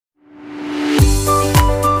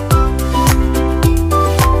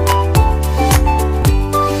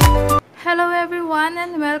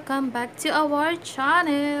welcome back to our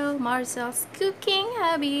channel, Marcel's Cooking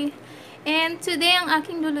Hobby. And today, ang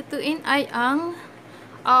aking lulutuin ay ang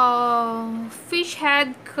fish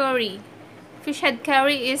head curry. Fish head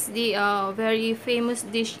curry is the very famous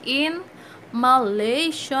dish in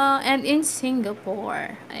Malaysia and in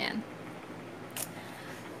Singapore. Ayan.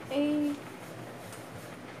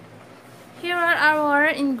 Here are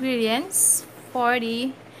our ingredients for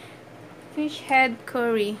the fish head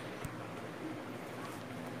curry.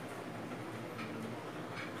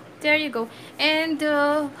 There you go. And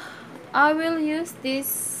I will use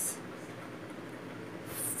this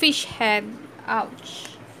fish head.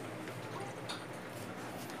 Ouch.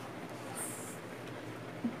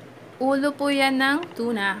 Ulo po yan ng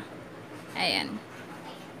tuna. Ayan.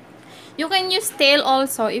 You can use tail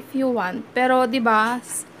also if you want. Pero 'di ba,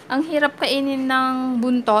 ang hirap kainin ng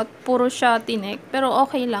buntot, puro siya tinik, pero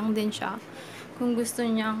okay lang din siya kung gusto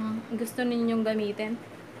ninyong gamitin.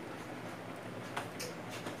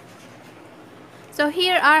 So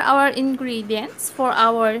here are our ingredients for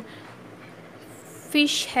our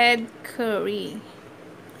fish head curry.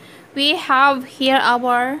 We have here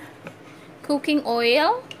our cooking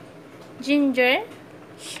oil, ginger,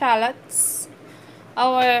 shallots,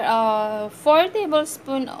 our 4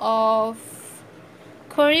 tablespoons of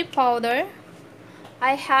curry powder.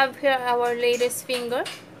 I have here our latest finger,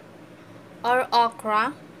 or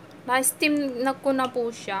okra. Na-steam na ko na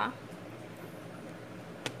po siya.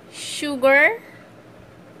 Sugar,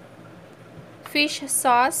 fish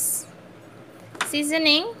sauce,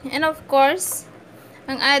 seasoning, and of course,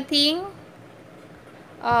 ang ating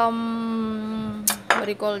what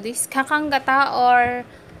do you call this? Kakanggata or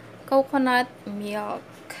coconut milk.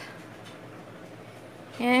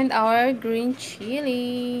 And our green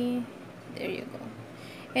chili. There you go.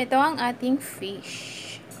 Ito ang ating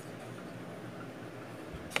fish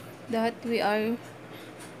that we are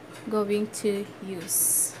going to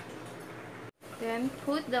use. Then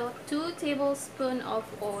put the 2 tablespoons of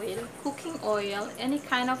oil, cooking oil, any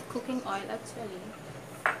kind of cooking oil actually.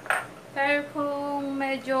 Pero kung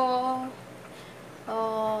medyo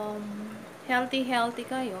healthy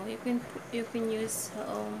kayo, you can use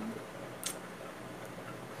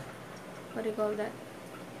what do you call that?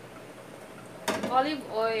 Olive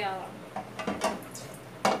oil.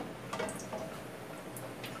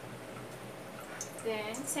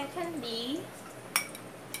 Then secondly,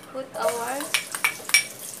 put our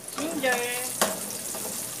ginger.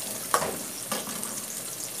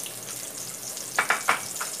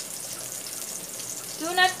 Do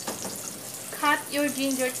not cut your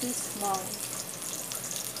ginger too small.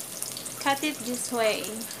 Cut it this way.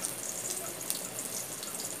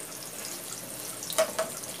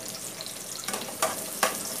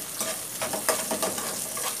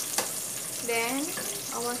 Then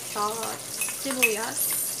our shallots,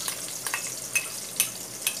 sibuyas.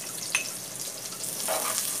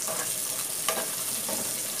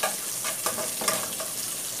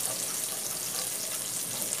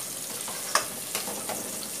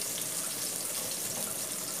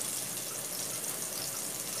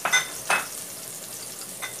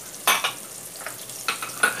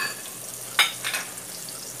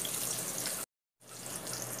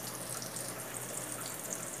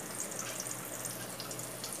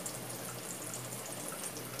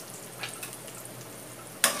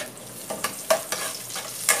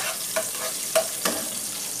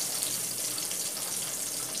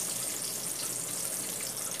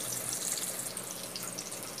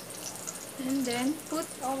 And then put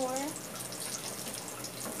our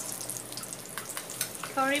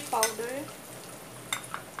curry powder.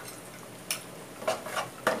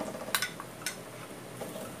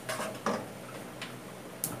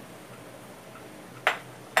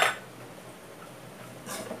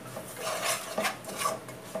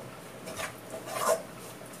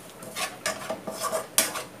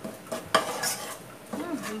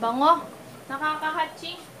 Bango.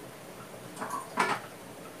 Nakakahatching.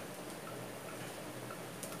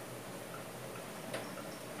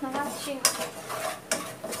 Nakakahatching.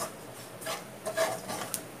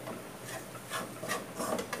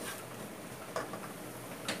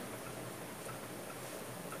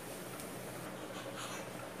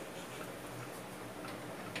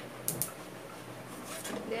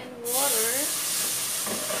 Then water.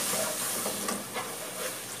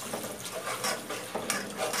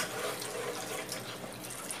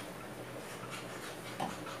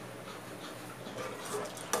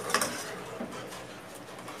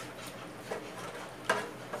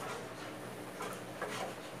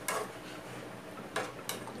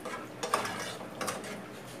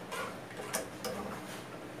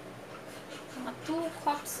 Mga 2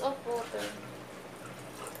 cups of water.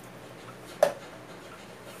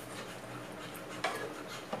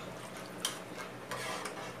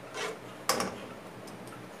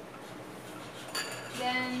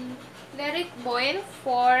 Let it boil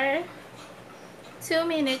for 2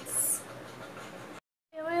 minutes.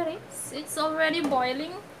 Here it is. It's already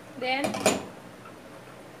boiling. Then,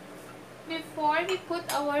 before we put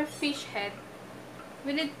our fish head,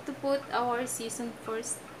 we need to put our season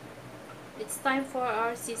first. It's time for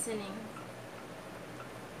our seasoning.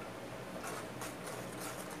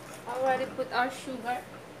 Already put our sugar.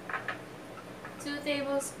 2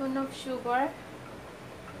 tablespoons of sugar.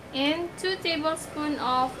 And 2 tablespoons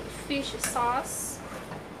of fish sauce.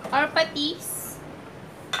 Our patis.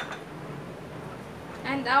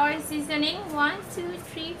 And our seasoning. 1, 2,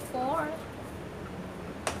 3, 4.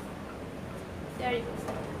 There you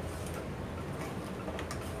go.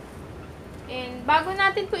 And bago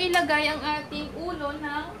natin po ilagay ang ating ulo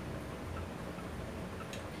ng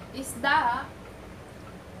isda,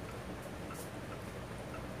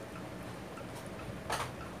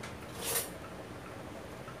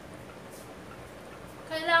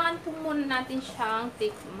 kailangan po muna natin siyang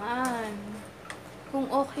tikman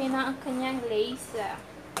kung okay na ang kanyang lasa.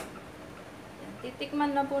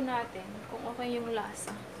 Titikman na po natin kung okay yung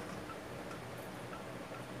lasa.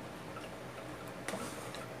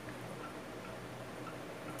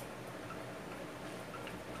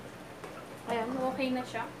 Ayan, okay na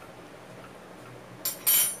siya.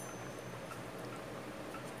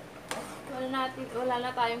 Wala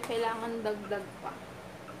na tayong kailangan dagdag pa.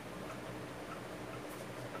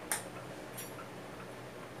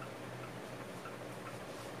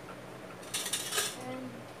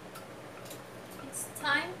 And it's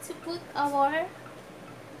time to put our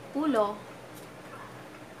ulo.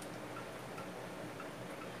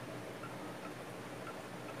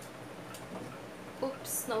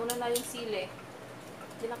 Oops, nauna na yung sili.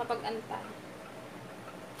 Hindi nakapag-antay.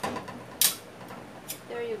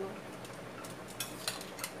 There you go.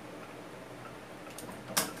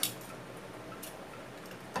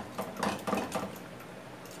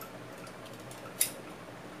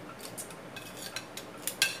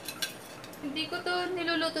 Hindi ko to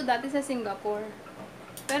niluluto dati sa Singapore.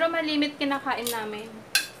 Pero malimit kinakain namin.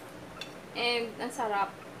 And ang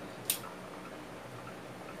sarap.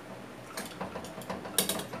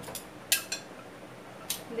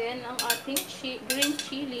 Then, ang ating green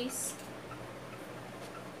chilies.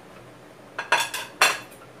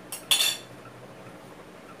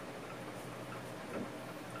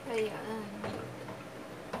 Ayan.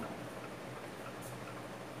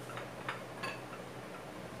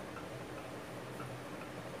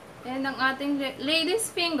 And ang ating lady's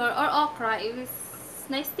finger or okra is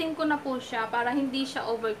na-steam ko na po siya para hindi siya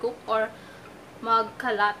overcook or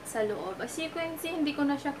magkalat sa loob. As you can see, hindi ko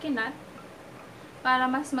na siya kinat para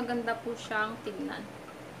mas maganda po siyang tignan.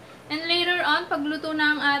 And later on, pagluto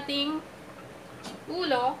na ang ating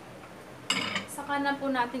ulo, saka na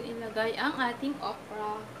po natin ilagay ang ating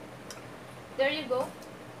okra. There you go.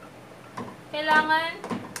 Kailangan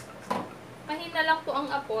mahina lang po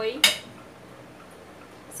ang apoy.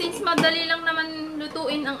 Since madali lang naman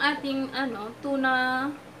lutuin ang ating tuna,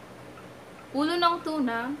 ulo ng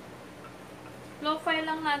tuna, low fire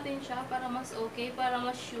lang natin siya para mas okay, para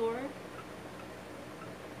mas sure.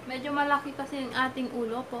 Medyo malaki kasi yung ating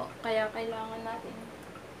ulo po, kaya kailangan natin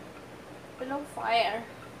low fire.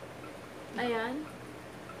 Ayan.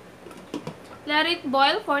 Let it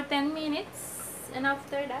boil for 10 minutes. And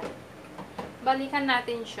after that, balikan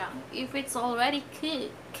natin siya if it's already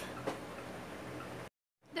cooked.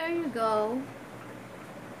 There you go.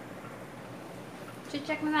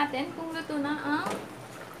 Check na natin kung luto na ang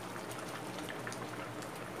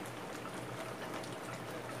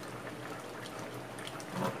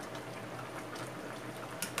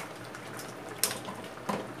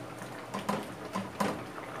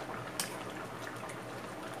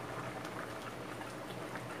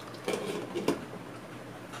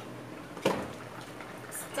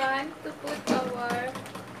time to put our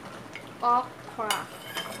okra.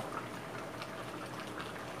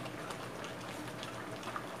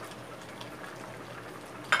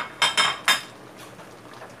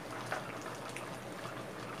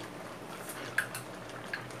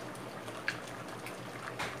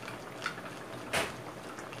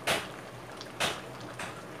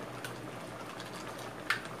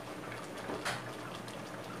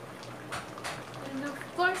 And of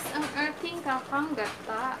course, ang ating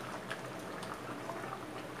kakanggata.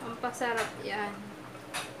 Ang pasarap yan.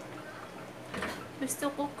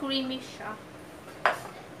 Gusto ko creamy siya.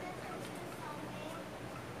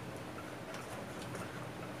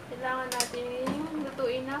 Kailangan natin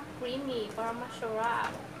lutuin na creamy para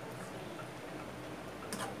masarap.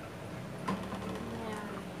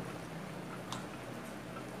 Ayan.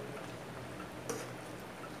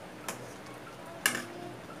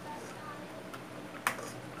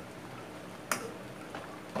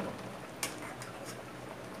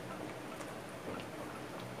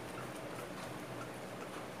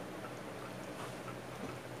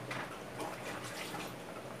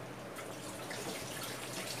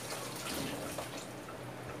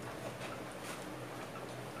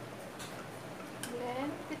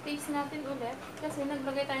 i-cheese natin ulit. Kasi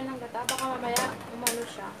naglagay tayo ng gata. Baka mamaya umano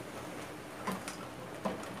siya.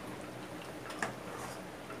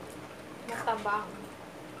 Matabang.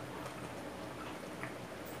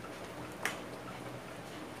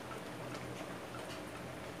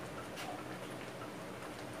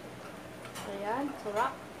 Ayan,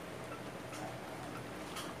 sarap.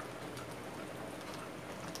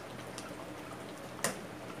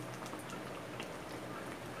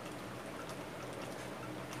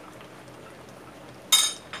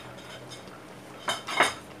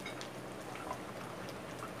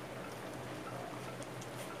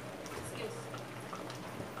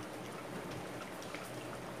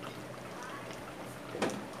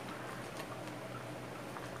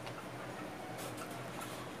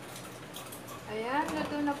 Ayan,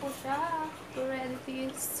 luto na po siya. Ready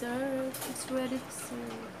to serve. It's ready to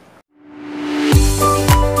serve.